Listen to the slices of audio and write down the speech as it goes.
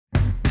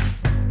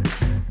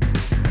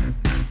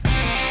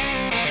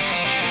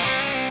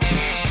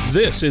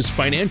This is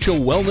Financial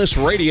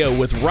Wellness Radio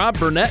with Rob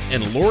Burnett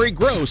and Lori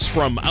Gross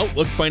from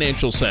Outlook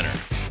Financial Center.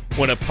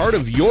 When a part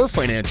of your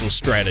financial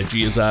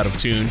strategy is out of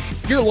tune,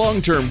 your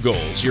long-term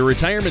goals, your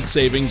retirement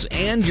savings,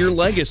 and your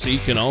legacy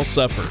can all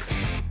suffer.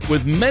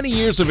 With many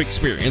years of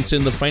experience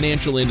in the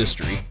financial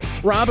industry,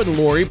 Rob and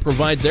Lori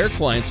provide their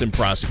clients and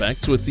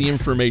prospects with the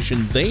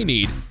information they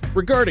need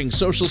regarding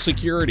Social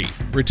Security,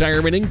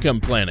 retirement income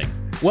planning,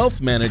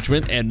 wealth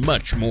management, and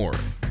much more.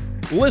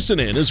 Listen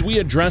in as we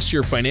address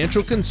your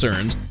financial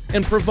concerns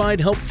and provide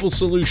helpful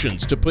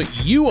solutions to put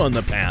you on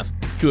the path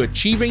to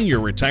achieving your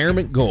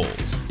retirement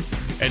goals.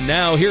 And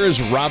now here is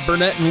Rob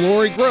Burnett and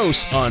Lori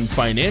Gross on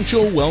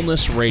Financial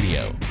Wellness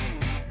Radio.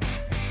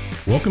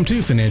 Welcome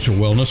to Financial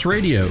Wellness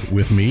Radio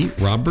with me,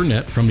 Rob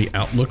Burnett from the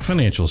Outlook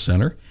Financial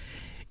Center.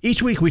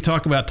 Each week we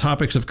talk about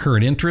topics of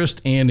current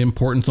interest and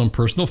importance on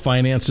personal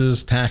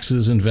finances,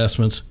 taxes,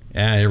 investments,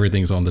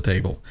 everything's on the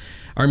table.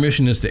 Our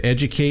mission is to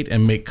educate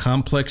and make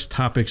complex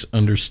topics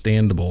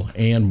understandable.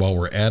 And while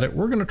we're at it,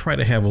 we're going to try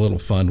to have a little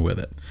fun with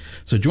it.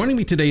 So joining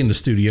me today in the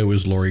studio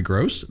is Lori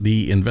Gross,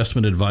 the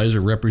investment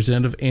advisor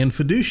representative and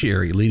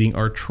fiduciary leading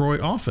our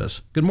Troy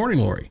office. Good morning,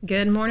 Lori.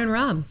 Good morning,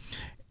 Rob.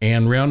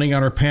 And rounding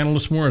out our panel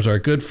this morning is our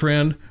good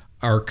friend,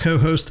 our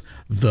co-host,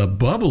 the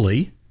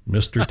bubbly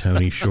Mr.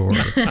 Tony Shore.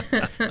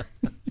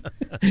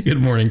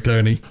 Good morning,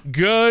 Tony.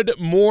 Good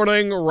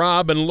morning,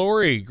 Rob and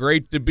Lori.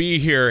 Great to be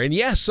here. And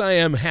yes, I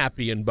am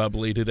happy and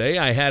bubbly today.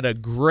 I had a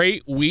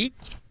great week,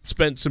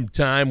 spent some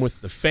time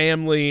with the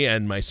family,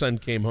 and my son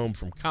came home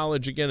from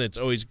college again. It's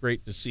always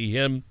great to see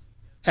him.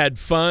 Had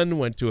fun,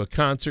 went to a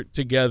concert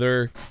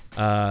together,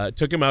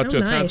 took him out to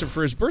a concert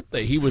for his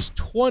birthday. He was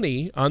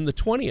 20 on the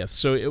 20th,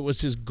 so it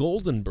was his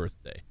golden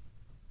birthday.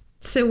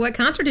 So what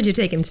concert did you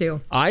take him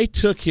to? I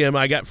took him.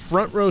 I got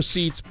front row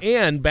seats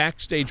and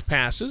backstage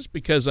passes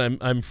because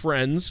I'm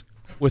friends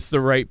with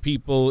the right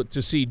people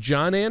to see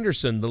John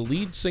Anderson, the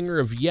lead singer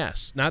of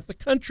Yes, not the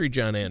country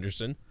John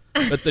Anderson,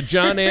 but the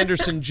John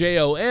Anderson,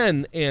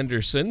 Jon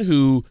Anderson,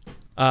 who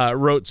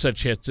wrote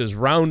such hits as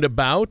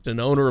Roundabout and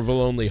Owner of a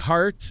Lonely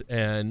Heart.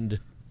 And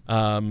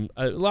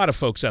a lot of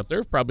folks out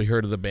there have probably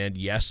heard of the band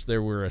Yes. They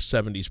were a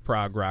 70s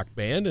prog rock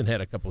band and had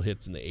a couple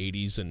hits in the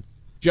 80s. And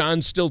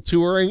John's still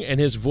touring, and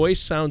his voice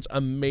sounds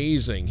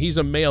amazing. He's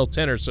a male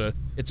tenor, so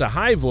it's a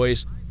high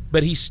voice,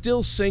 but he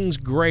still sings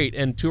great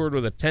and toured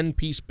with a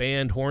 10-piece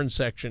band, horn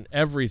section,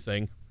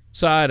 everything.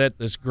 Saw it at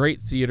this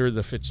great theater,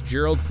 the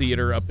Fitzgerald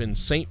Theater up in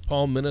St.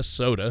 Paul,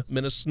 Minnesota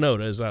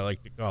as I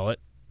like to call it.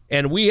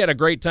 And we had a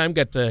great time,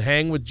 got to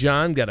hang with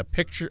John, got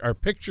our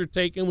picture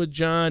taken with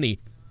John. He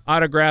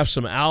autographed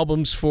some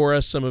albums for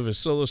us, some of his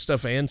solo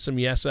stuff and some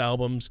Yes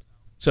albums.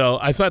 So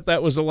I thought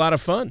that was a lot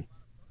of fun.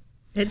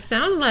 It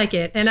sounds like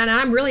it. And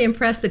I'm really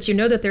impressed that you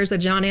know that there's a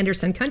John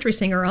Anderson country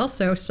singer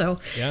also. So,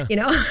 yeah. You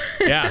know.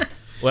 Yeah.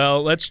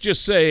 Well, let's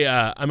just say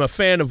I'm a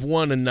fan of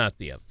one and not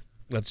the other.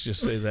 Let's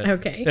just say that.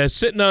 Okay.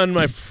 Sitting on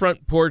my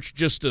front porch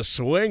just a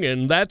swing,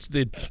 and that's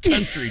the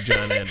country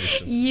John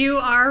Anderson. You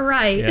are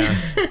right.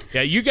 Yeah.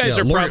 Yeah, you guys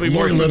are probably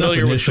more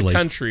familiar with the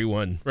country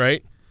one,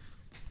 right?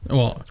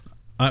 Well,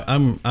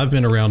 I've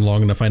been around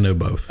long enough. I know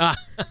both.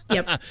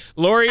 Yep.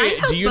 Lori,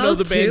 do you know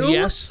the band too.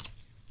 Yes?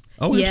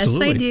 Oh, yes,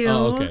 absolutely. I do.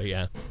 Oh, okay,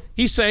 yeah.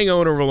 He sang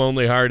Owner of a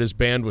Lonely Heart. His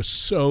band was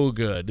so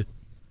good.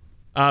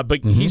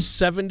 But he's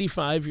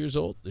 75 years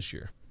old this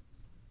year.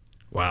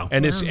 Wow.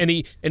 And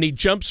he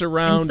jumps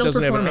around,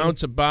 doesn't have an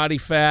ounce of body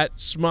fat,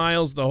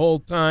 smiles the whole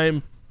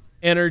time,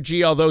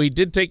 energy, although he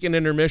did take an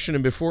intermission,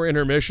 and before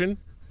intermission,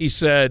 he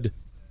said,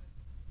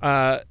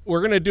 we're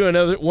going to do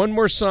one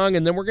more song,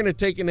 and then we're going to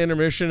take an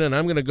intermission, and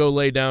I'm going to go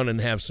lay down and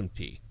have some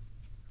tea.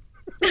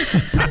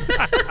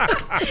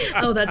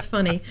 Oh, that's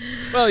funny.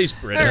 Well, he's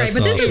British. All right,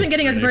 but this isn't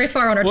getting us very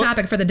far on our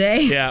topic for the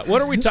day. Yeah.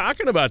 What are we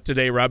talking about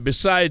today, Rob,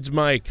 besides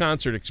my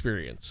concert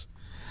experience?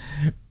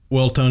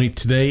 Well, Tony,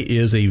 today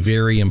is a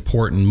very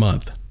important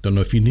month. Don't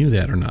know if you knew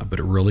that or not, but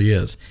it really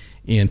is.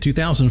 In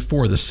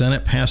 2004, the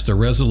Senate passed a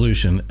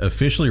resolution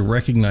officially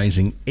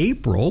recognizing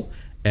April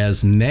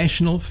as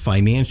National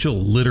Financial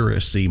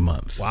Literacy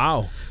Month.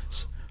 Wow.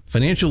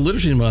 Financial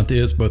Literacy Month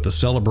is both a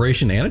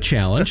celebration and a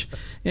challenge.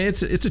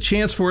 It's a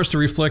chance for us to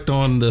reflect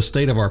on the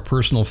state of our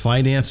personal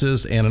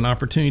finances and an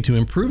opportunity to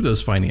improve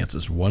those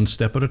finances one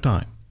step at a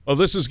time. Well,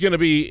 this is going to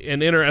be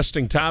an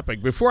interesting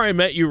topic. Before I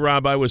met you,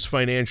 Rob, I was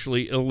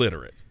financially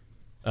illiterate.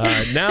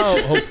 Now,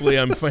 hopefully,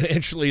 I'm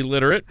financially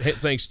literate,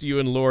 thanks to you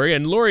and Lori.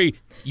 And Lori,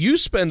 you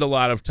spend a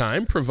lot of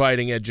time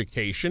providing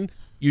education.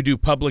 You do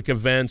public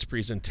events,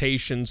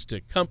 presentations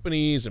to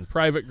companies and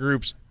private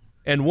groups,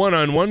 and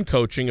one-on-one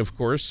coaching, of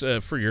course,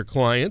 for your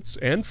clients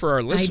and for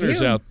our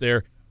listeners out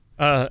there.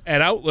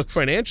 At Outlook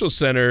Financial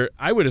Center,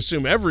 I would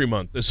assume every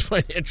month is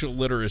Financial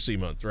Literacy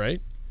Month,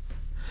 right?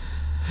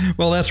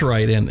 Well, that's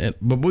right.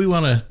 But we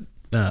want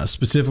to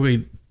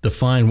specifically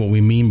define what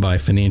we mean by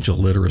financial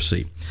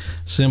literacy.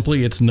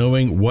 Simply, it's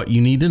knowing what you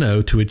need to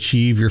know to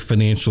achieve your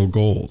financial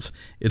goals.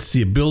 It's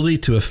the ability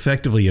to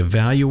effectively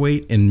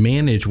evaluate and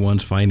manage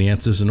one's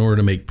finances in order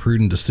to make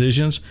prudent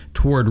decisions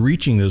toward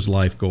reaching those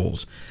life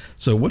goals.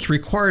 So what's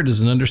required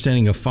is an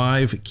understanding of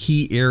 5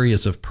 key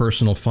areas of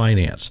personal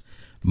finance: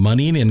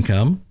 money and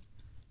income,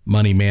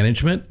 money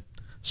management,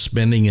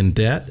 spending and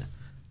debt,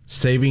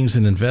 savings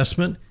and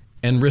investment,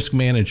 and risk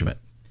management.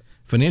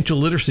 Financial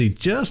literacy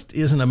just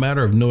isn't a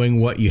matter of knowing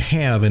what you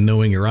have and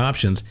knowing your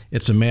options.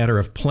 It's a matter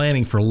of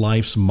planning for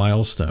life's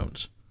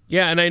milestones.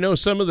 Yeah, and I know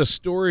some of the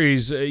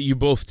stories you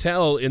both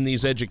tell in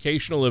these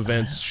educational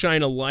events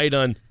shine a light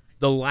on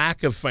the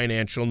lack of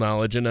financial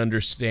knowledge and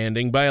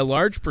understanding by a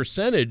large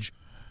percentage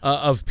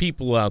of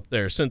people out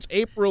there. Since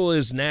April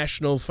is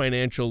National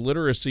Financial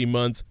Literacy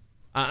Month,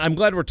 I'm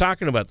glad we're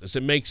talking about this.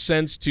 It makes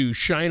sense to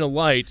shine a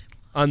light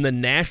on the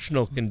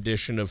national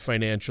condition of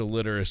financial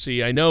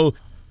literacy. I know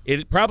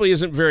it probably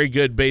isn't very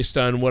good based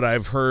on what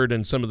I've heard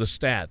and some of the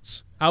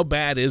stats. How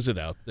bad is it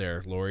out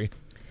there, Lori?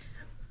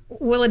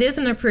 Well, it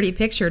isn't a pretty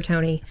picture,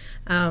 Tony.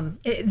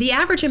 The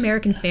average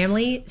American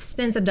family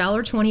spends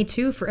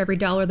 $1.22 for every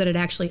dollar that it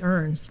actually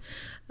earns.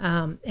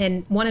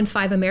 And 1 in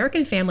 5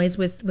 American families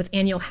with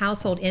annual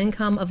household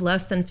income of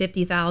less than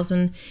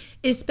 $50,000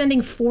 is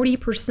spending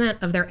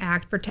 40% of their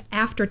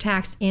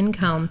after-tax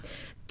income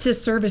to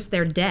service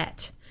their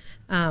debt.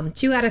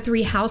 2 out of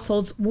 3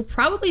 households will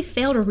probably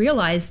fail to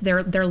realize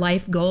their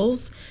life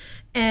goals.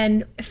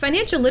 And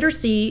financial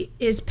literacy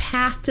is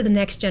passed to the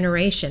next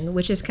generation,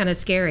 which is kind of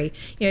scary.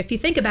 If you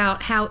think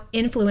about how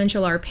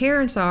influential our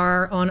parents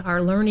are on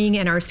our learning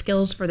and our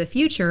skills for the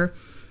future,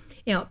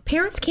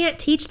 parents can't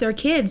teach their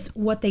kids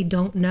what they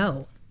don't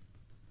know.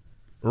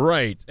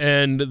 Right.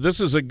 And this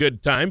is a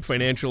good time,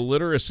 Financial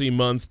Literacy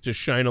Month, to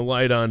shine a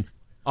light on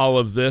all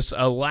of this.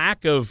 A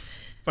lack of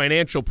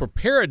financial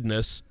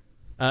preparedness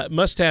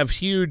must have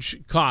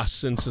huge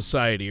costs in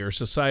society, or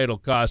societal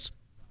costs.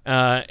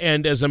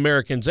 And as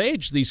Americans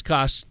age, these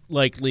costs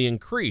likely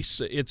increase.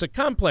 It's a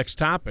complex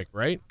topic,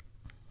 right?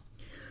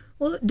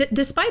 Well,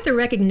 despite the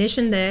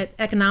recognition that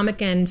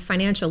economic and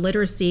financial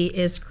literacy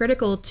is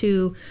critical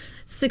to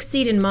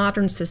succeed in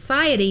modern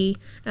society,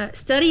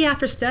 study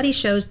after study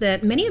shows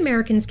that many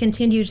Americans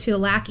continue to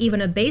lack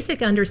even a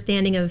basic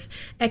understanding of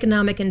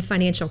economic and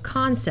financial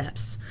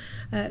concepts.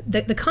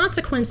 The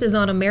consequences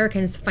on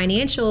Americans'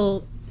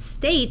 financial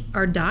state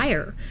are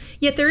dire.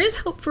 Yet there is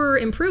hope for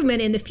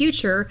improvement in the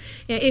future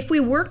if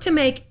we work to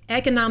make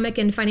economic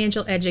and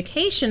financial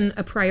education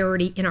a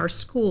priority in our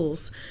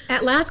schools.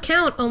 At last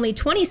count, only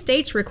 20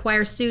 states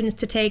require students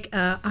to take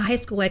a high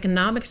school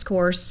economics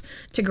course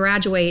to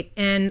graduate,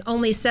 and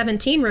only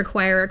 17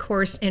 require a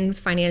course in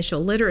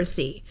financial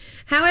literacy.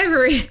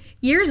 However,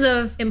 years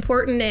of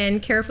important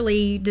and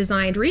carefully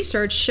designed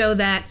research show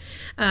that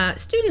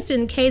students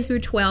in K through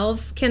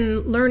 12 can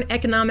learn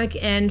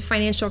economic and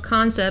financial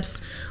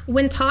concepts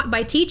when taught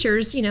by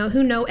teachers,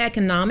 who know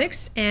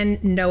economics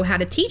and know how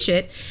to teach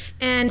it.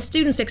 And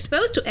students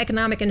exposed to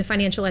economic and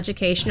financial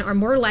education are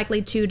more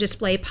likely to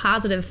display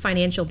positive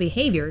financial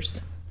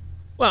behaviors.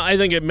 Well, I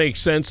think it makes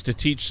sense to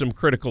teach some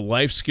critical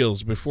life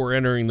skills before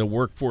entering the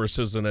workforce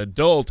as an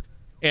adult.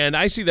 And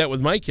I see that with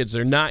my kids.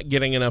 They're not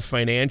getting enough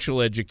financial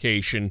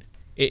education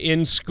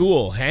in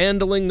school,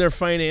 handling their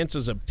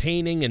finances,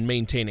 obtaining and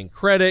maintaining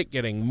credit,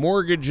 getting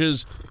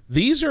mortgages.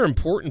 These are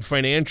important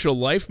financial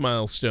life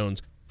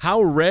milestones. How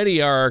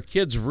ready are our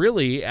kids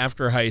really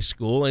after high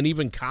school and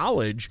even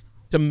college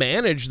to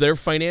manage their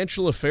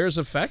financial affairs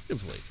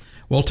effectively?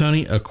 Well,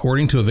 Tony,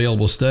 according to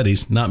available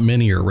studies, not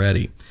many are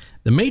ready.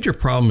 The major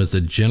problem is the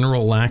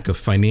general lack of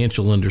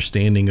financial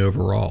understanding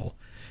overall.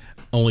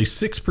 Only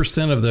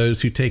 6% of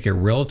those who take a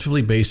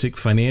relatively basic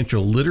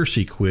financial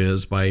literacy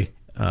quiz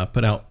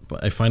put out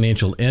by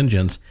Financial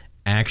Engines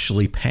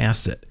actually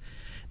pass it.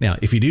 Now,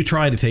 if you do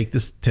try to take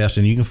this test,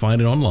 and you can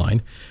find it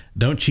online,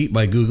 don't cheat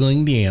by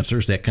Googling the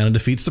answers. That kind of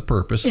defeats the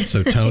purpose.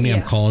 So, Tony, yeah.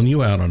 I'm calling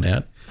you out on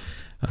that.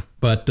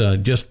 But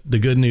just the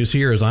good news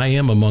here is I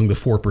am among the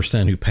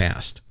 4% who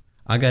passed.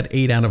 I got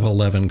 8 out of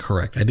 11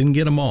 correct. I didn't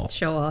get them all.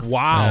 Show off.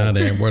 Wow.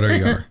 There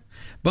you are.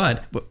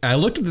 But I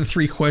looked at the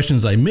 3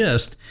 questions I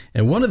missed,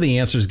 and one of the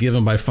answers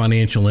given by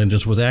Financial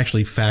Engines was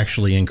actually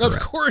factually incorrect.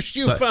 Of course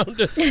you found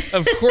it.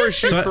 Of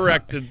course you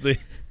corrected the...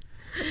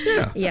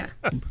 Yeah.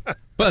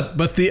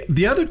 But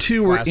the other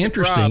 2 were Classic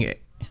interesting. Rob.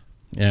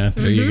 Yeah,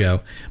 there you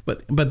go.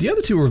 But the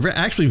other 2 were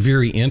actually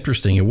very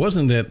interesting. It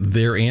wasn't that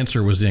their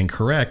answer was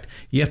incorrect.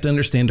 You have to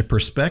understand the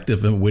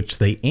perspective in which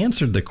they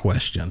answered the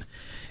question.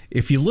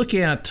 If you look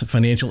at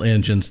Financial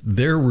Engines,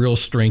 their real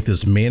strength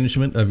is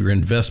management of your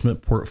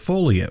investment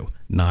portfolio,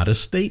 not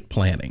estate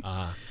planning.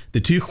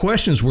 The 2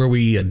 questions where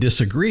we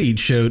disagreed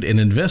showed an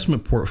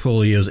investment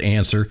portfolio's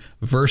answer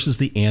versus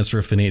the answer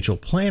a financial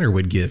planner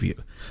would give you.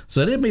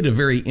 So that made a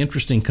very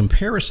interesting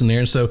comparison there.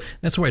 And so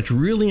that's why it's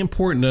really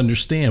important to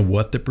understand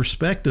what the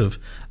perspective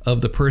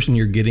of the person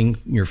you're getting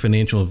your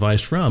financial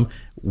advice from,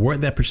 what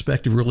that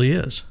perspective really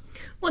is.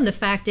 Well, and the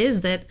fact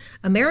is that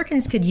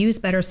Americans could use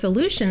better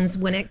solutions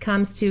when it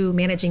comes to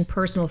managing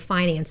personal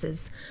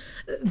finances.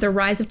 The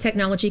rise of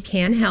technology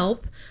can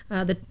help.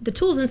 The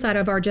tools inside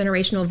of our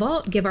generational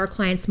vault give our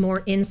clients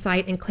more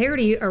insight and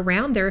clarity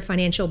around their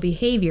financial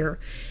behavior.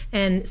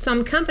 And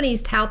some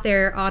companies tout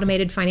their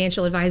automated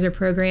financial advisor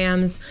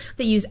programs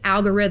that use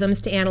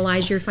algorithms to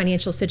analyze your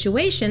financial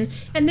situation,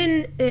 and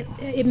then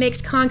it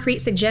makes concrete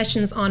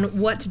suggestions on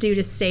what to do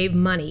to save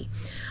money.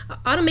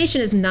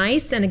 Automation is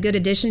nice and a good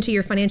addition to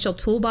your financial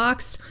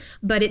toolbox,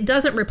 but it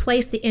doesn't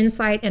replace the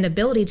insight and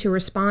ability to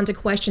respond to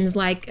questions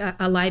like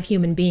a live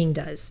human being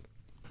does.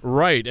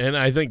 Right, and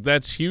I think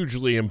that's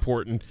hugely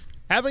important.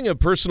 Having a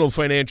personal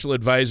financial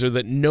advisor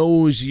that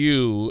knows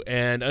you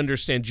and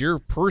understands your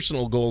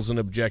personal goals and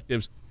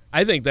objectives,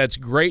 I think that's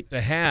great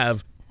to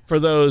have for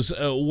those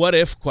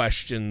what-if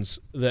questions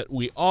that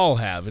we all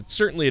have. It's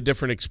certainly a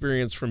different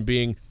experience from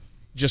being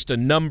just a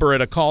number at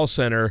a call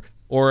center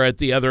or at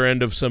the other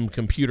end of some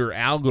computer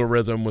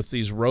algorithm with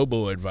these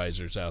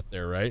robo-advisors out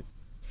there, right?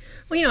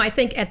 Well, I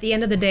think at the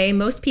end of the day,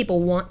 most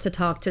people want to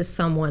talk to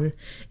someone.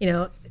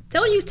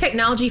 They'll use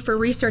technology for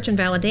research and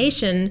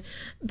validation,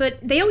 but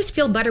they always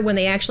feel better when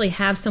they actually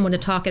have someone to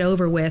talk it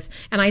over with.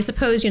 And I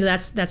suppose,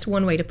 that's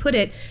one way to put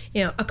it.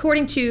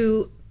 According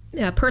to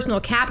a Personal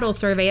Capital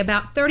survey,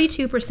 about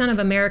 32% of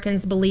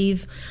Americans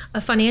believe a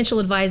financial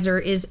advisor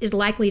is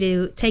likely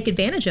to take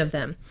advantage of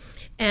them.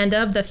 And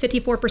of the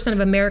 54% of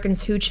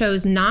Americans who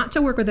chose not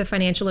to work with a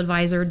financial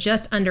advisor,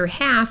 just under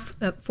half,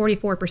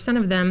 44%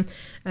 of them,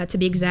 to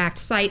be exact,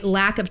 cite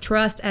lack of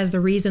trust as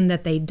the reason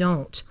that they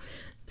don't.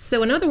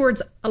 So in other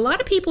words, a lot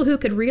of people who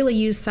could really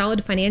use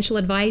solid financial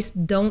advice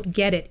don't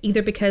get it,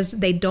 either because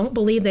they don't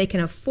believe they can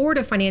afford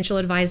a financial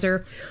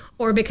advisor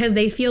or because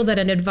they feel that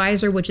an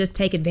advisor would just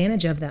take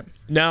advantage of them.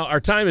 Now, our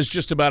time is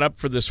just about up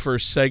for this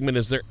first segment.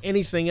 Is there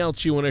anything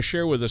else you want to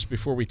share with us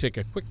before we take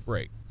a quick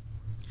break?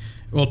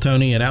 Well,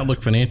 Tony, at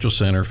Outlook Financial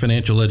Center,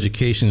 financial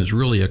education is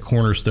really a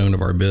cornerstone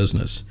of our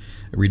business.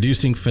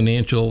 Reducing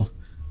financial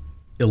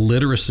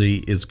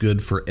illiteracy is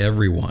good for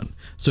everyone.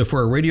 So for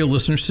our radio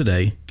listeners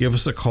today, give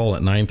us a call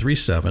at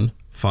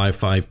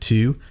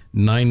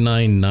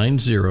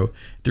 937-552-9990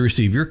 to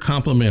receive your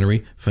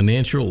complimentary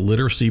financial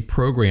literacy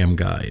program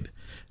guide.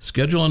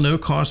 Schedule a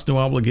no-cost,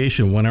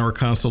 no-obligation 1-hour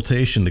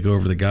consultation to go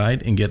over the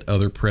guide and get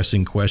other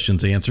pressing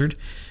questions answered.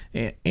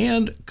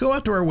 And go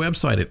out to our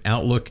website at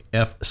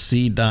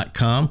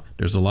outlookfc.com.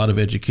 There's a lot of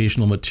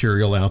educational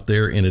material out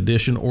there in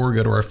addition, or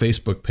go to our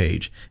Facebook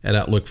page at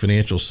Outlook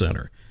Financial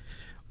Center.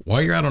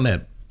 While you're out on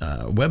that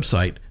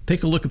website,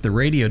 take a look at the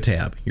radio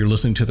tab. You're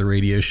listening to the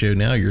radio show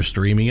now. You're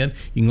streaming it.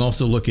 You can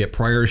also look at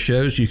prior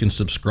shows. You can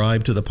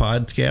subscribe to the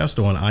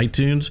podcast on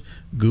iTunes,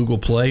 Google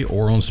Play,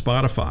 or on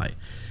Spotify.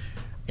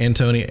 And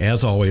Tony,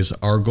 as always,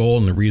 our goal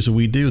and the reason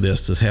we do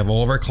this is to have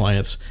all of our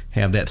clients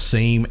have that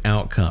same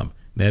outcome.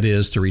 That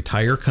is to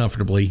retire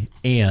comfortably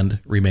and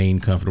remain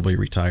comfortably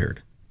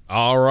retired.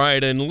 All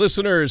right, and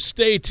listeners,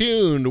 stay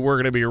tuned. We're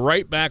going to be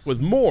right back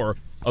with more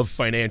of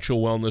Financial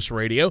Wellness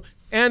Radio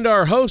and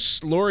our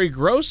hosts, Lori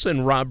Gross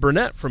and Rob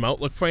Burnett from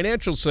Outlook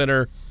Financial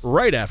Center,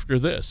 right after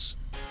this.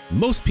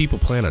 Most people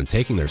plan on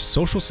taking their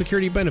Social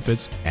Security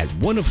benefits at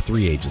one of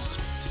three ages,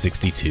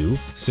 62,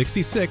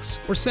 66,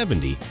 or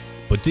 70.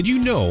 But did you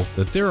know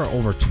that there are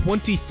over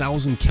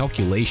 20,000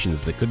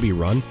 calculations that could be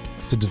run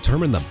to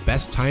determine the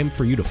best time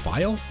for you to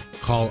file?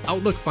 Call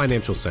Outlook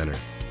Financial Center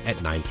at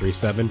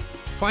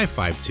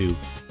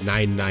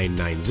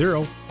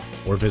 937-552-9990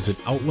 or visit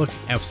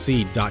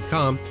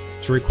OutlookFC.com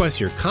to request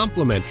your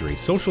complimentary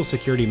Social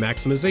Security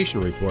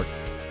Maximization Report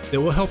that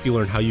will help you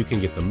learn how you can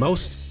get the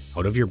most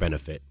out of your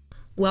benefit.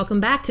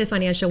 Welcome back to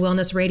Financial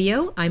Wellness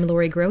Radio. I'm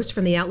Lori Gross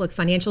from the Outlook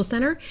Financial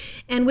Center,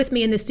 and with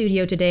me in the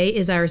studio today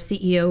is our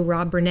CEO,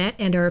 Rob Burnett,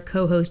 and our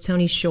co-host,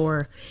 Tony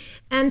Shore.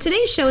 And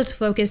today's show is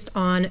focused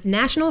on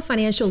National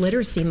Financial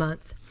Literacy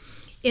Month.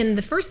 In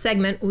the first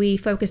segment, we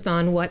focused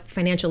on what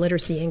financial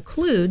literacy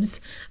includes,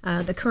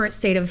 the current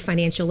state of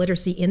financial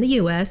literacy in the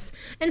U.S.,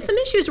 and some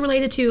issues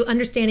related to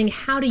understanding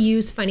how to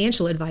use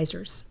financial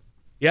advisors.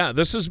 Yeah,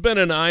 this has been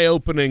an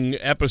eye-opening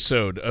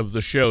episode of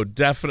the show,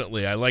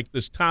 definitely. I like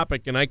this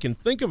topic, and I can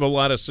think of a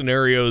lot of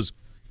scenarios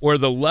where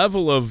the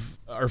level of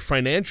our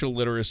financial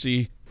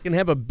literacy can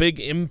have a big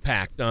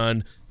impact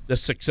on the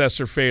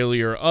success or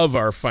failure of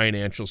our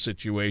financial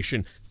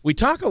situation. We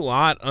talk a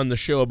lot on the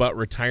show about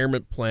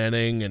retirement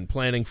planning and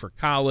planning for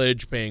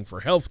college, paying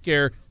for health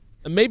care.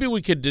 And maybe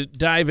we could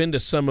dive into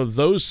some of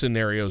those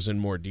scenarios in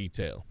more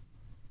detail.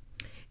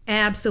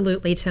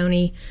 Absolutely,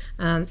 Tony.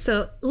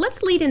 So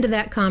let's lead into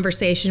that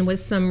conversation with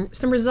some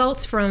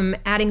results from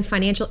adding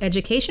financial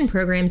education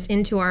programs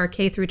into our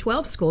K through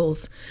 12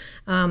 schools.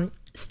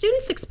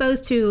 Students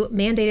exposed to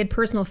mandated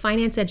personal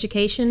finance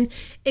education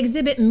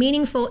exhibit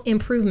meaningful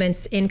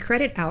improvements in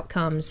credit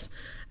outcomes.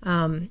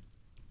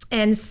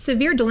 And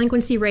severe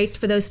delinquency rates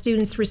for those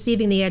students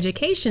receiving the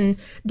education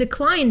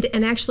declined,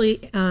 and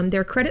actually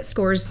their credit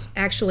scores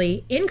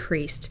actually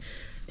increased.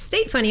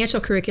 State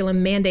financial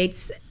curriculum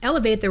mandates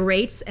elevate the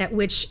rates at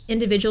which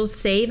individuals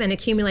save and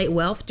accumulate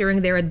wealth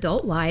during their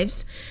adult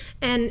lives.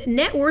 And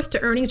net worth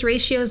to earnings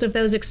ratios of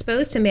those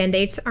exposed to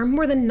mandates are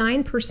more than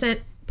 9%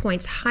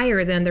 points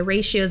higher than the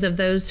ratios of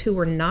those who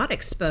were not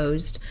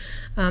exposed.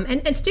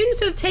 And students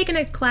who have taken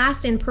a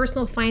class in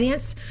personal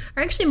finance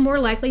are actually more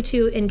likely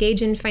to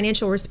engage in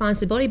financial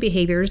responsibility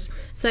behaviors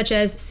such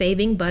as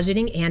saving,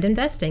 budgeting, and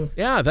investing.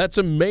 Yeah, that's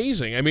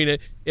amazing. I mean,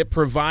 it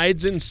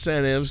provides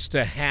incentives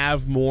to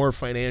have more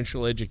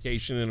financial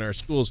education in our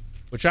schools,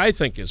 which I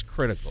think is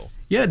critical.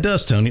 Yeah, it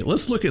does, Tony.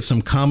 Let's look at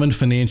some common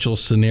financial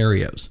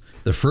scenarios.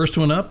 The first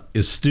one up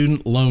is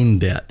student loan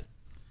debt.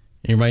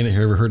 Anybody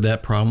ever heard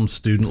that problem?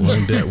 Student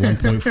loan debt,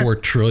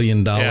 $1.4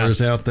 trillion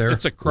out there.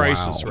 It's a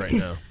crisis right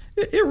now.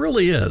 It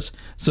really is.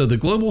 So the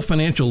Global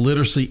Financial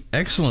Literacy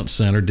Excellence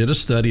Center did a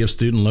study of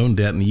student loan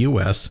debt in the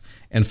U.S.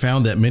 and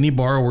found that many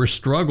borrowers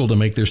struggle to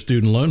make their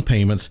student loan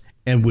payments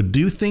and would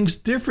do things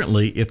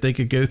differently if they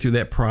could go through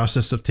that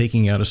process of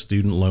taking out a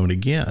student loan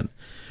again.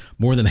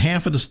 More than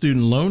half of the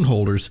student loan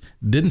holders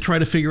didn't try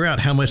to figure out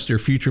how much their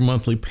future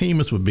monthly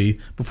payments would be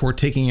before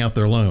taking out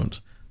their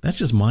loans. That's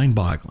just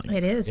mind-boggling.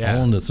 It is.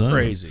 All on its own.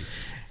 Crazy.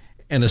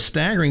 And a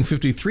staggering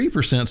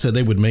 53% said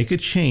they would make a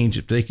change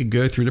if they could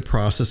go through the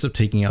process of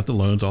taking out the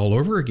loans all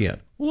over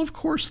again. Well, of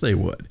course they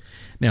would.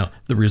 Now,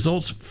 the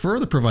results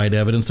further provide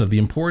evidence of the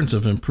importance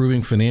of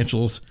improving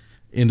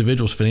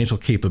individuals' financial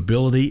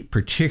capability,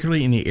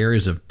 particularly in the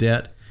areas of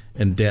debt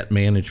and debt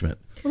management.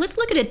 Well, let's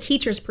look at a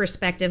teacher's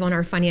perspective on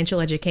our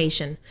financial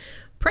education.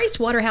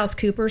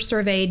 PricewaterhouseCoopers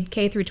surveyed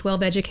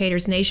K-12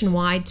 educators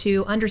nationwide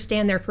to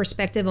understand their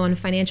perspective on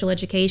financial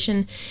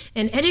education,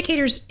 and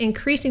educators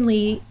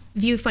increasingly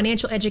view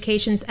financial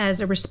education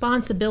as a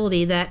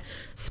responsibility that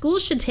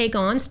schools should take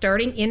on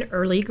starting in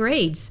earlier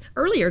grades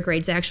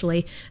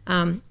actually.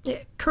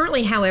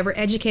 Currently, however,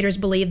 educators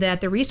believe that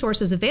the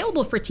resources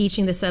available for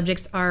teaching the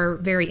subjects are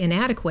very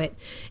inadequate.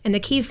 And the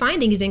key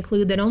findings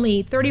include that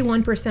only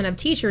 31% of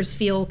teachers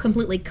feel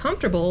completely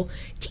comfortable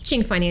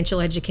teaching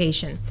financial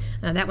education.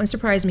 That one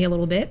surprised me a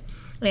little bit.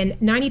 And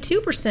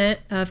 92%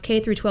 of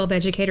K-12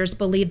 educators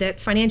believe that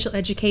financial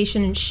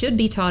education should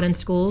be taught in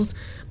schools,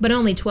 but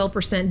only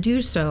 12%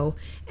 do so.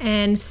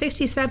 And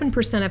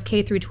 67% of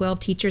K-12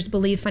 teachers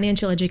believe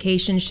financial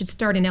education should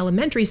start in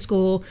elementary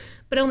school,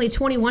 but only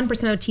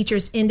 21% of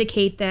teachers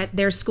indicate that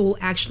their school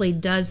actually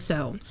does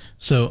so.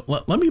 So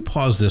let me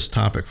pause this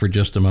topic for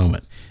just a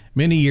moment.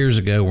 Many years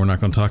ago, we're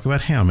not going to talk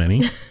about how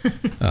many,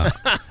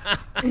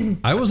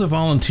 I was a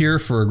volunteer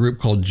for a group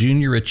called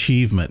Junior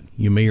Achievement.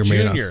 You may or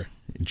may not.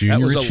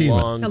 Junior that was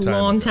Achievement. A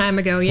long time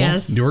ago,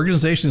 yes. Well, the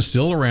organization is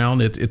still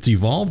around. It's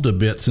evolved a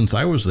bit since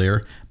I was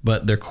there,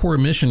 but their core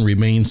mission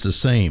remains the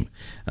same.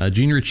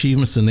 Junior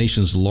Achievement is the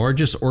nation's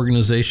largest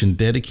organization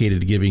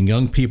dedicated to giving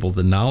young people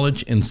the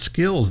knowledge and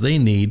skills they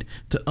need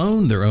to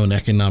own their own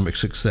economic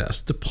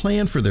success, to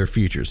plan for their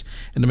futures,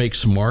 and to make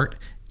smart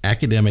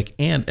academic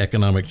and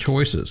economic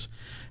choices.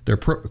 Their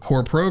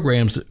core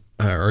programs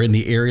are in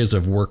the areas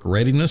of work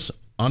readiness,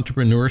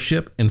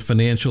 entrepreneurship, and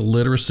financial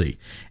literacy.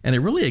 And it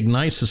really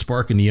ignites the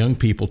spark in young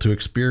people to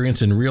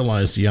experience and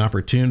realize the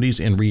opportunities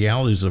and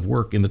realities of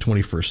work in the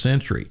 21st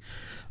century.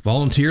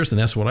 Volunteers, and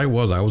that's what I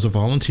was a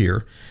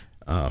volunteer,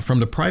 from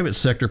the private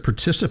sector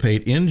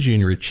participate in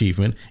Junior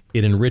Achievement.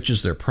 It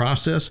enriches their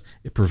process.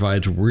 It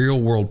provides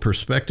real-world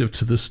perspective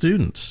to the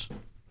students.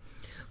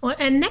 Well,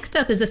 and next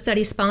up is a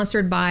study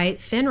sponsored by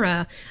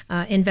FINRA,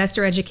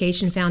 Investor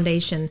Education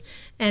Foundation.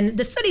 And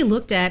the study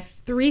looked at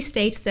 3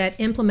 states that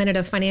implemented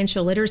a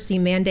financial literacy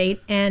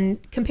mandate and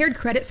compared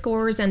credit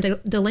scores and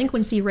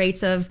delinquency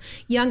rates of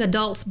young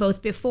adults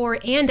both before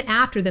and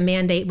after the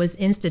mandate was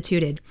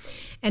instituted.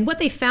 And what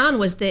they found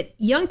was that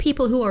young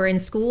people who are in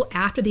school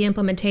after the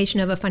implementation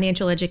of a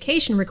financial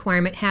education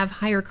requirement have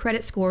higher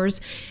credit scores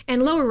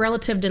and lower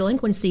relative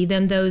delinquency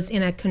than those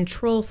in a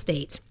control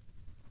state.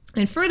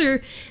 And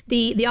further,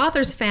 the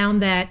authors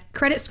found that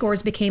credit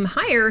scores became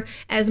higher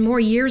as more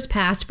years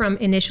passed from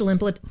initial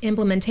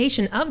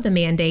implementation of the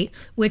mandate,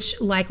 which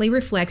likely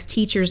reflects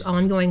teachers'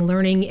 ongoing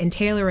learning and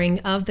tailoring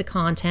of the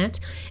content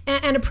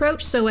and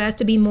approach so as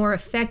to be more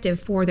effective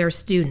for their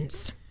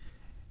students.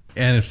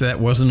 And if that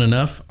wasn't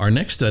enough, our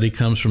next study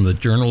comes from the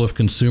Journal of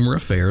Consumer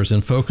Affairs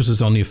and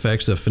focuses on the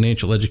effects of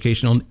financial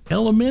education on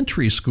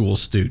elementary school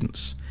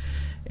students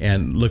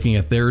and looking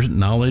at their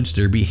knowledge,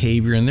 their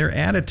behavior, and their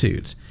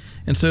attitudes.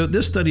 And so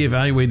this study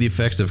evaluated the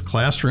effects of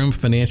classroom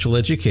financial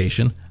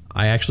education.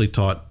 I actually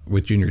taught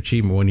with Junior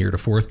Achievement 1 year to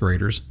 4th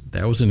graders.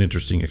 That was an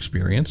interesting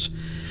experience.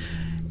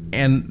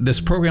 And this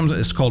program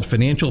is called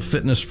Financial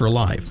Fitness for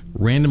Life,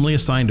 randomly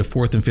assigned to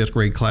 4th and 5th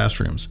grade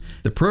classrooms.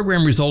 The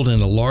program resulted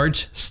in a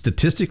large,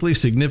 statistically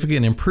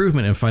significant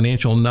improvement in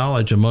financial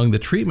knowledge among the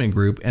treatment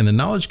group, and the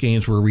knowledge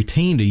gains were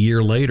retained a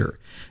year later.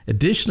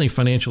 Additionally,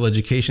 financial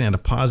education had a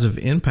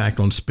positive impact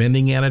on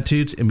spending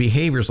attitudes and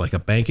behaviors like a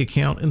bank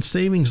account and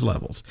savings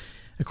levels.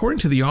 According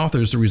to the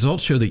authors, the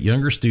results show that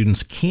younger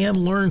students can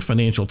learn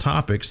financial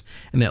topics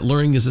and that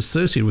learning is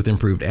associated with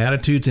improved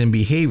attitudes and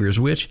behaviors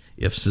which,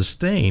 if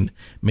sustained,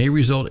 may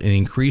result in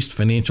increased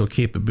financial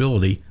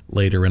capability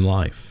later in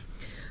life.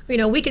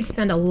 We could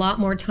spend a lot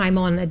more time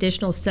on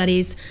additional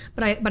studies,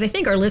 but I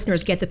think our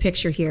listeners get the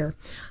picture here.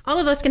 All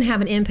of us can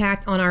have an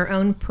impact on our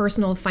own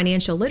personal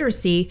financial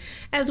literacy,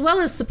 as well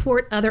as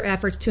support other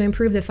efforts to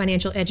improve the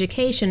financial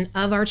education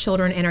of our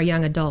children and our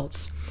young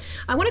adults.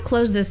 I want to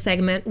close this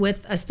segment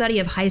with a study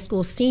of high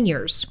school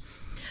seniors.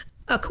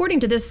 According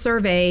to this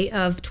survey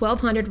of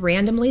 1,200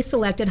 randomly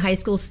selected high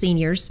school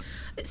seniors,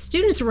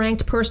 students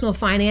ranked personal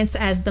finance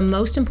as the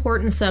most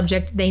important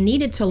subject they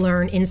needed to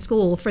learn in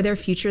school for their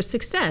future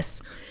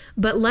success,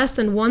 but less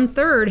than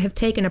 1/3 have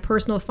taken a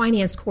personal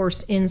finance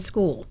course in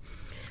school.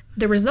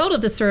 The result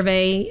of the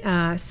survey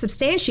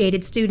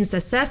substantiated students'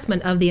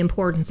 assessment of the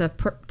importance of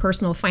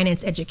personal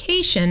finance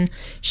education,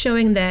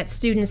 showing that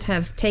students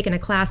have taken a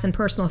class in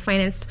personal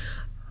finance,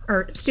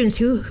 or students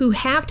who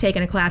have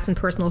taken a class in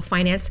personal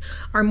finance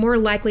are more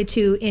likely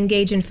to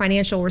engage in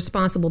financial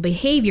responsible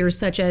behaviors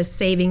such as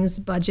savings,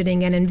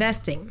 budgeting, and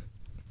investing.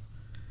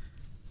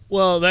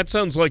 Well, that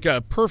sounds like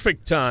a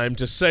perfect time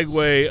to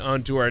segue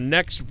onto our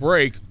next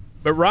break.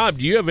 But Rob,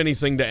 do you have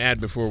anything to add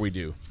before we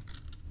do?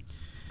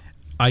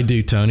 I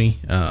do, Tony.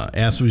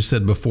 As we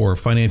said before,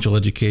 financial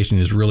education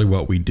is really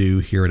what we do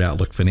here at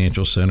Outlook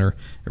Financial Center.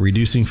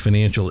 Reducing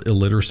financial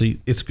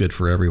illiteracy, it's good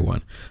for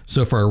everyone.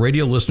 So for our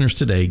radio listeners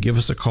today, give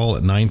us a call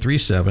at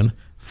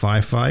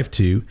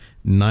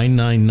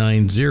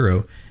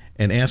 937-552-9990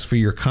 and ask for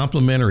your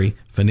complimentary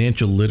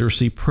financial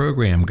literacy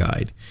program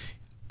guide.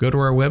 Go to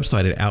our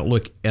website at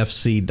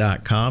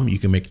outlookfc.com. You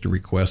can make the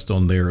request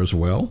on there as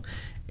well.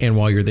 And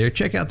while you're there,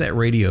 check out that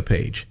radio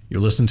page.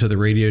 You're listening to the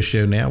radio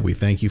show now. We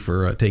thank you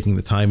for taking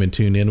the time and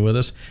tune in with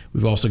us.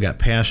 We've also got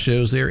past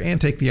shows there, and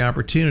take the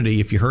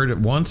opportunity, if you heard it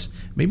once,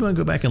 maybe want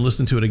to go back and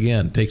listen to it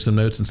again. Take some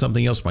notes, and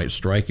something else might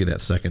strike you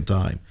that second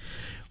time.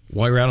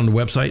 While you're out on the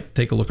website,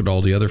 take a look at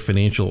all the other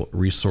financial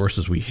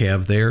resources we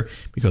have there,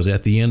 because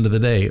at the end of the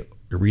day,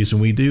 the reason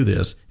we do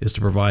this is to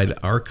provide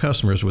our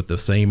customers with the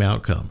same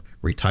outcome: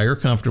 retire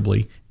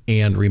comfortably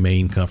and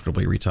remain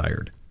comfortably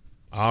retired.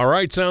 All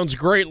right, sounds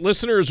great.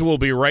 Listeners, we'll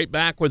be right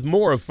back with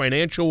more of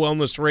Financial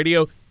Wellness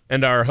Radio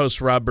and our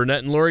hosts Rob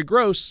Burnett and Lori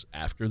Gross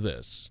after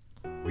this.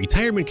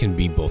 Retirement can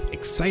be both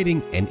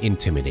exciting and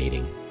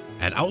intimidating.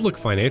 At Outlook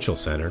Financial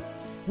Center,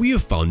 we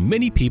have found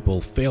many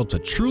people fail to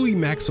truly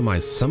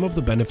maximize some of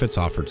the benefits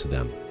offered to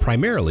them,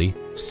 primarily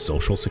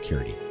Social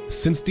Security.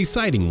 Since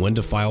deciding when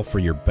to file for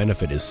your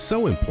benefit is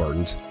so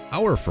important,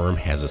 our firm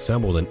has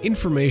assembled an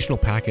informational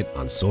packet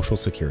on Social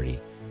Security.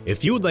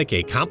 If you would like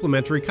a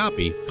complimentary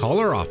copy, call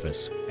our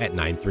office at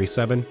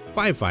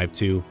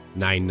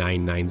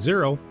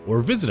 937-552-9990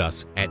 or visit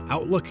us at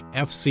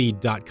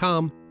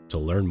outlookfc.com to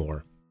learn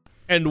more.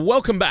 And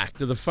welcome back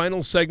to the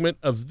final segment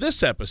of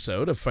this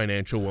episode of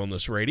Financial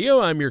Wellness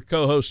Radio. I'm your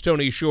co-host,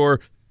 Tony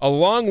Shore,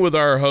 along with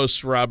our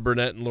hosts, Rob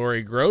Burnett and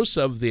Lori Gross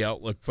of the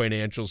Outlook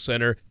Financial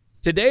Center.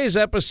 Today's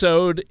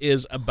episode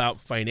is about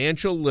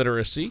financial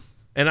literacy,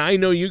 and I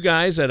know you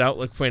guys at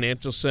Outlook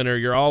Financial Center,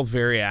 you're all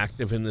very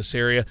active in this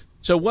area.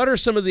 So what are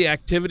some of the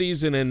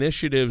activities and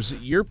initiatives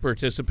you're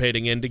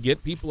participating in to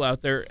get people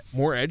out there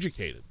more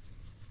educated?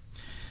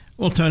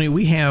 Well, Tony,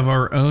 we have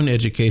our own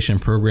education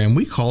program.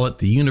 We call it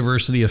the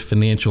University of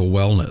Financial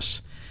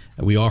Wellness.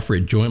 We offer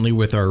it jointly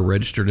with our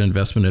registered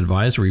investment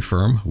advisory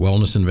firm,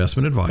 Wellness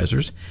Investment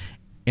Advisors.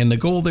 And the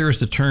goal there is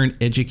to turn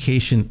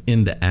education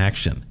into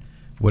action.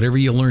 Whatever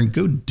you learn,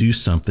 go do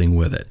something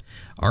with it.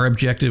 Our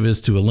objective is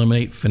to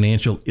eliminate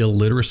financial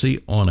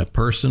illiteracy on a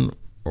person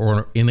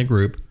or in a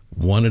group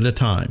one at a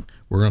time.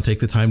 We're going to take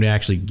the time to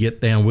actually get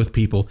down with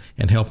people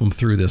and help them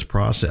through this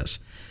process.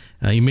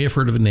 You may have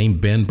heard of the name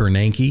Ben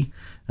Bernanke,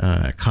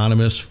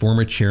 economist,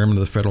 former chairman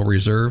of the Federal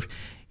Reserve.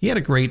 He had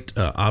a great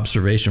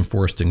observation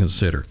for us to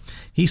consider.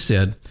 He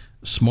said,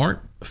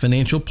 smart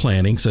financial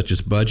planning, such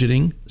as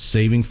budgeting,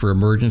 saving for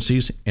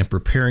emergencies, and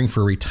preparing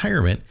for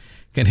retirement,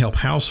 can help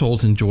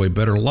households enjoy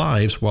better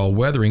lives while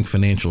weathering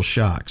financial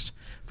shocks.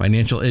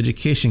 Financial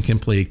education can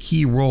play a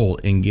key role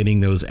in getting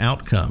those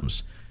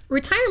outcomes.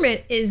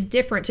 Retirement is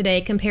different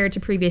today compared to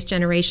previous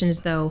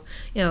generations, though.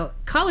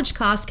 College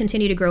costs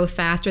continue to grow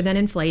faster than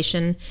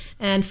inflation,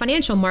 and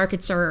financial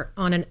markets are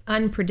on an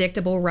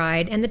unpredictable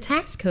ride, and the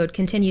tax code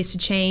continues to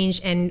change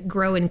and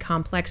grow in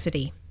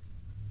complexity.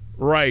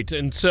 Right.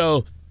 And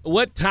so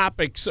what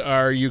topics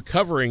are you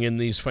covering in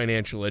these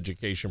financial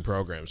education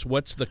programs?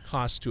 What's the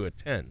cost to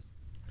attend?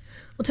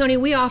 Well, Tony,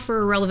 we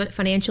offer relevant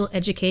financial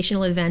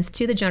educational events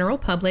to the general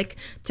public,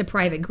 to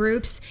private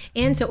groups,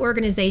 and to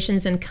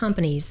organizations and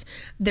companies.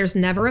 There's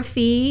never a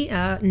fee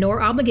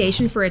nor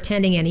obligation for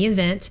attending any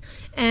event.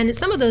 And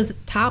some of those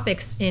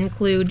topics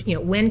include,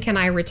 when can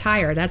I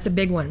retire? That's a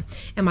big one.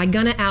 Am I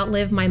going to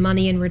outlive my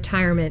money in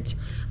retirement?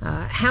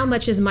 How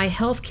much is my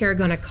health care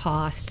going to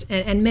cost?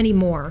 And many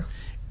more.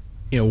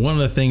 One of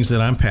the things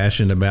that I'm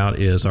passionate about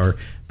is our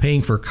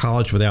paying for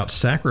college without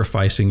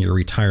sacrificing your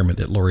retirement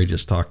that Lori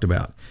just talked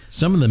about.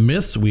 Some of the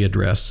myths we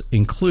address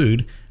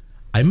include,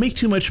 I make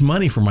too much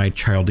money for my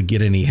child to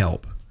get any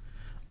help,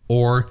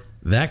 or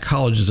that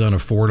college is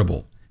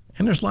unaffordable.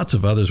 And there's lots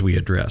of others we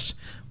address.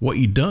 What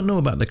you don't know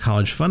about the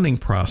college funding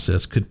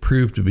process could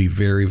prove to be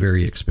very,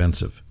 very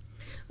expensive.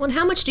 Well, and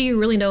how much do you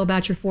really know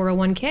about your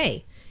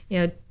 401k?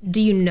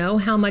 Do you know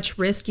how much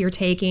risk you're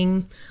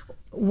taking?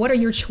 What are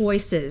your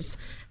choices?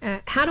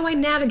 How do I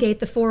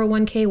navigate the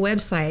 401k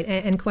website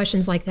and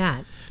questions like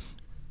that?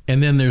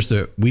 And then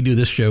we do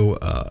this show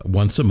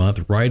once a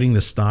month, riding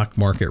the stock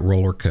market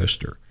roller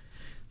coaster.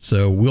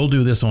 So we'll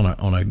do this on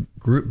a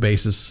group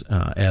basis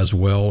as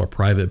well, or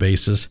private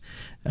basis.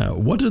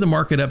 What do the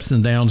market ups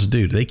and downs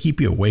do? Do they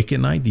keep you awake at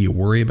night? Do you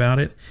worry about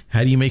it?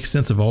 How do you make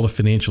sense of all the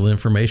financial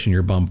information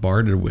you're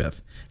bombarded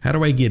with? How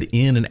do I get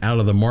in and out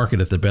of the market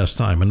at the best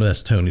time? I know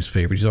that's Tony's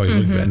favorite. He's always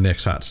looking for that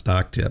next hot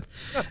stock tip.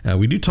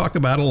 We do talk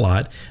about it a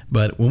lot,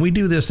 but when we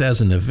do this as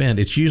an event,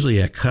 it's usually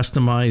a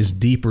customized,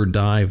 deeper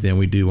dive than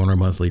we do on our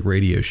monthly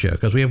radio show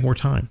because we have more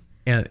time.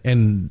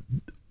 And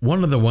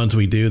one of the ones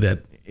we do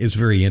that is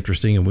very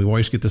interesting, and we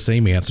always get the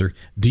same answer: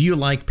 do you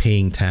like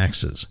paying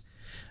taxes?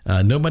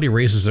 Nobody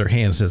raises their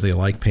hand and says they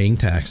like paying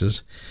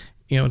taxes.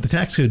 The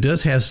tax code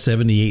does have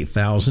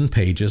 78,000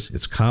 pages.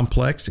 It's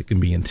complex. It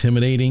can be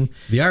intimidating.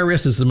 The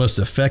IRS is the most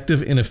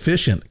effective and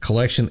efficient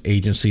collection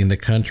agency in the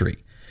country.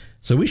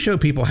 So we show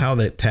people how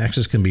that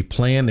taxes can be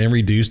planned and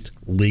reduced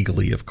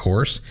legally, of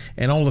course,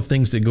 and all the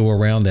things that go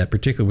around that,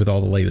 particularly with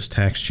all the latest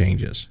tax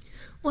changes.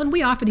 Well, and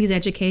we offer these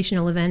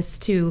educational events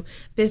to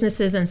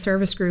businesses and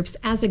service groups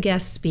as a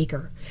guest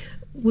speaker.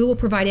 We will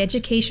provide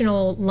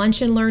educational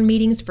lunch and learn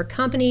meetings for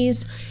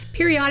companies.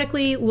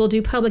 Periodically, we'll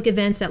do public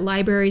events at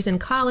libraries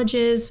and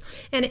colleges.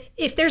 And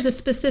if there's a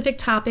specific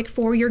topic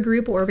for your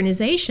group or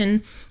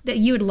organization that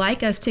you would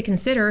like us to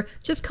consider,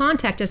 just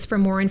contact us for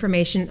more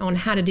information on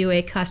how to do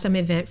a custom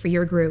event for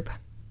your group.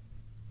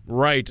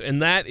 Right,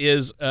 and that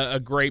is a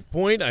great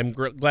point. I'm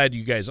glad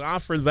you guys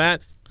offered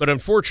that. But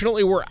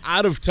unfortunately, we're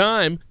out of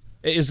time.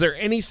 Is there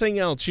anything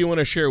else you want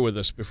to share with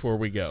us before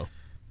we go?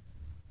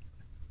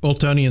 Well,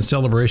 Tony, in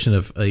celebration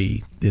of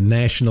the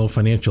National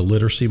Financial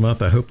Literacy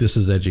Month, I hope this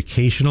is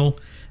educational.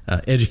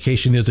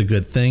 Education is a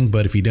good thing,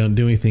 but if you don't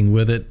do anything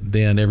with it,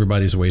 then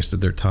everybody's wasted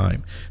their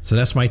time. So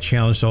that's my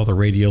challenge to all the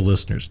radio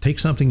listeners. Take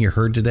something you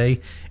heard today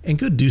and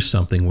go do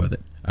something with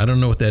it. I don't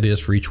know what that is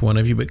for each one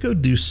of you, but go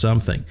do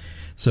something.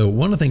 So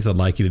one of the things I'd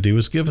like you to do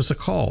is give us a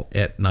call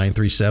at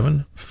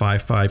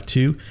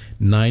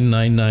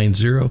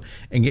 937-552-9990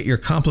 and get your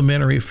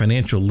complimentary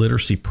financial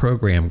literacy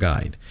program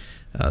guide.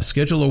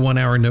 Schedule a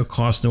 1-hour, no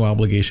cost, no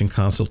obligation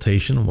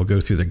consultation, and we'll go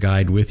through the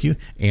guide with you,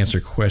 answer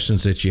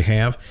questions that you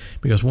have,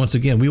 because once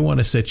again, we want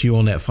to set you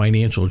on that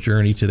financial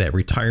journey to that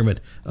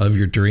retirement of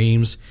your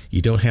dreams.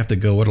 You don't have to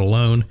go it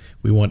alone.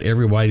 We want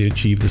everybody to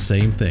achieve the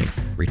same thing: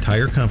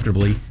 retire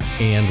comfortably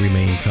and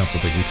remain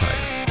comfortably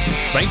retired.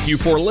 Thank you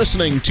for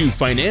listening to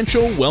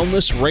Financial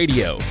Wellness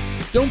Radio.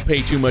 Don't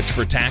pay too much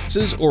for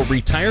taxes or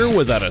retire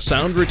without a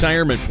sound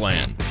retirement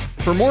plan.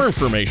 For more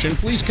information,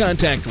 please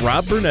contact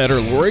Rob Burnett or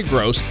Lori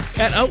Gross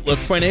at Outlook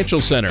Financial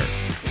Center.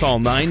 Call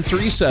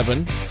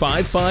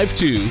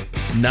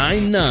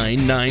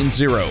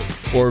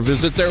 937-552-9990 or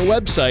visit their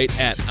website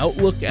at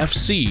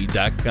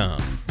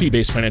outlookfc.com.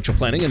 Fee-based financial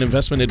planning and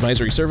investment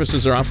advisory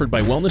services are offered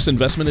by Wellness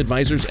Investment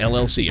Advisors,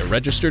 LLC, a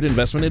registered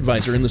investment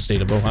advisor in the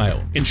state of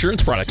Ohio.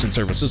 Insurance products and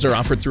services are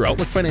offered through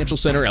Outlook Financial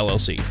Center,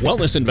 LLC.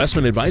 Wellness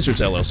Investment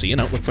Advisors, LLC and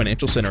Outlook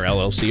Financial Center,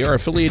 LLC are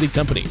affiliated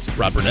companies.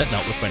 Rob Burnett and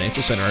Outlook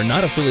Financial Center are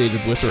not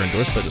affiliated with or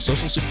endorsed by the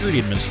Social Security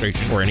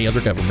Administration or any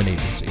other government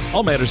agency.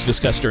 All matters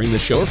discussed during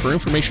this show are for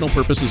informational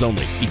purposes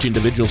only. Each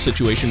individual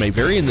situation may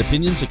vary, and the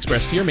opinions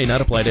expressed here may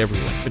not apply to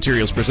everyone.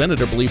 Materials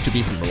presented are believed to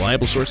be from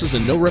reliable sources,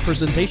 and no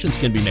representations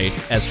can be made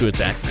as to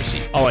its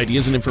accuracy. All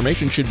ideas and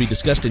information should be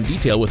discussed in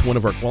detail with one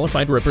of our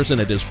qualified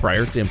representatives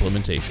prior to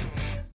implementation.